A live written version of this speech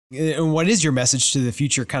And what is your message to the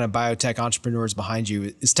future kind of biotech entrepreneurs behind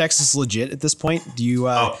you? Is Texas legit at this point? Do you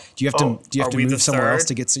have to move somewhere else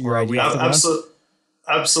to get your idea off the ground?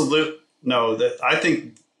 Absolute. No, that I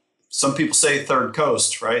think some people say third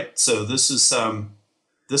coast, right? So this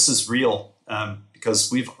is real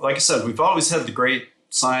because like I said, we've always had the great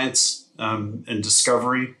science and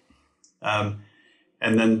discovery, and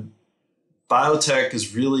then biotech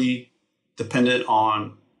is really dependent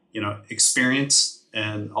on experience.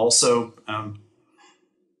 And also,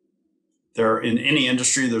 in any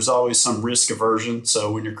industry, there's always some risk aversion.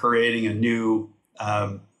 So when you're creating a new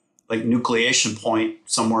like nucleation point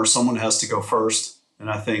somewhere, someone has to go first. And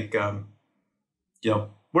I think we're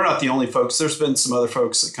not the only folks. There's been some other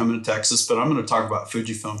folks that come into Texas, but I'm going to talk about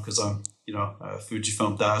Fujifilm because I'm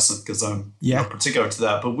Fujifilm Dyson because I'm particular to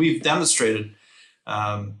that. But we've demonstrated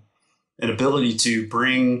an ability to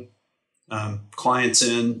bring clients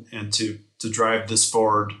in and to drive this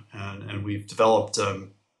forward, and we've developed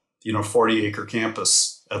 40-acre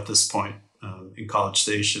campus at this point in College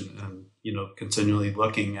Station, and continually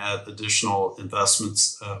looking at additional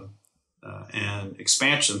investments and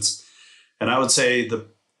expansions. And I would say the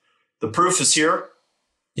proof is here.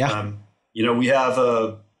 Yeah. We have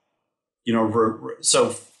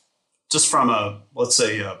so just from let's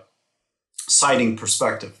say a siting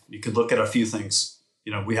perspective, you could look at a few things.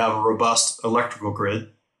 We have a robust electrical grid.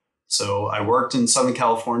 So I worked in Southern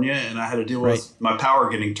California, and I had to deal with my power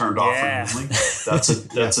getting turned off randomly.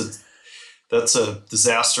 That's a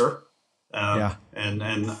disaster. And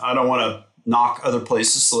I don't want to knock other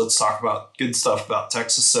places. So let's talk about good stuff about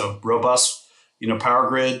Texas. So robust, power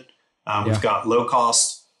grid. We've got low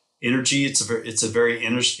cost energy. It's a very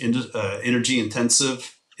energy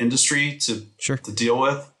intensive industry to deal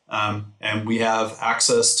with. And we have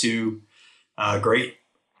access to great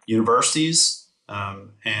universities.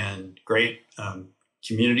 And great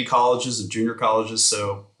community colleges and junior colleges.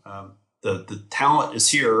 So the talent is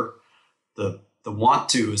here, the want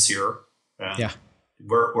to is here. And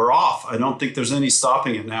we're off. I don't think there's any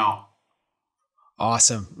stopping it now.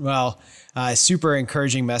 Awesome. Well, super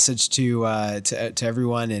encouraging message to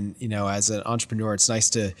everyone. And as an entrepreneur, it's nice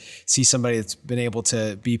to see somebody that's been able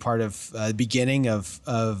to be part of the beginning of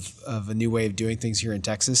a new way of doing things here in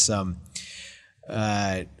Texas.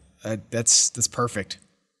 That's perfect.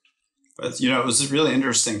 But, it was really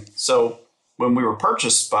interesting. So when we were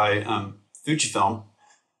purchased by Fujifilm,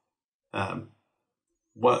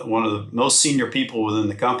 one of the most senior people within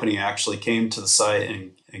the company actually came to the site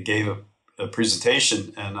and gave a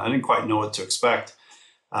presentation, and I didn't quite know what to expect.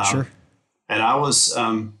 And I was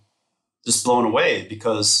just blown away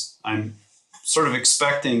because I'm sort of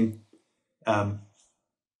expecting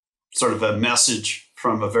sort of a message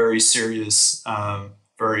from a very serious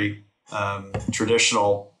very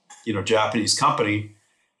traditional, Japanese company.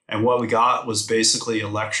 And what we got was basically a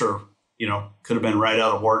lecture, could have been right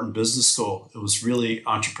out of Wharton Business School. It was really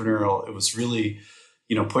entrepreneurial. It was really,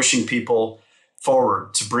 pushing people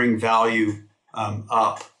forward to bring value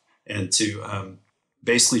up and to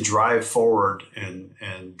basically drive forward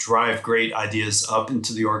and drive great ideas up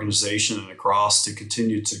into the organization and across to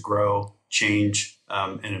continue to grow, change,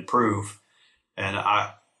 and improve. And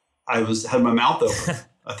I had my mouth open.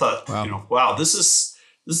 I thought, wow, this is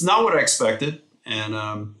not what I expected. And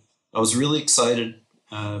I was really excited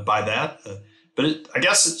by that. But I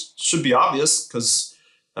guess it should be obvious because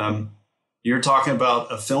you're talking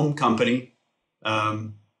about a film company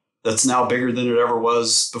that's now bigger than it ever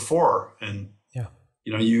was before. And,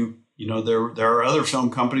 there are other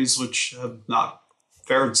film companies which have not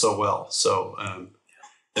fared so well. So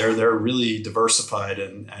they're really diversified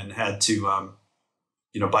and had to,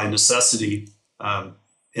 by necessity,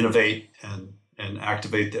 innovate and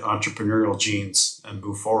activate the entrepreneurial genes and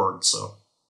move forward. So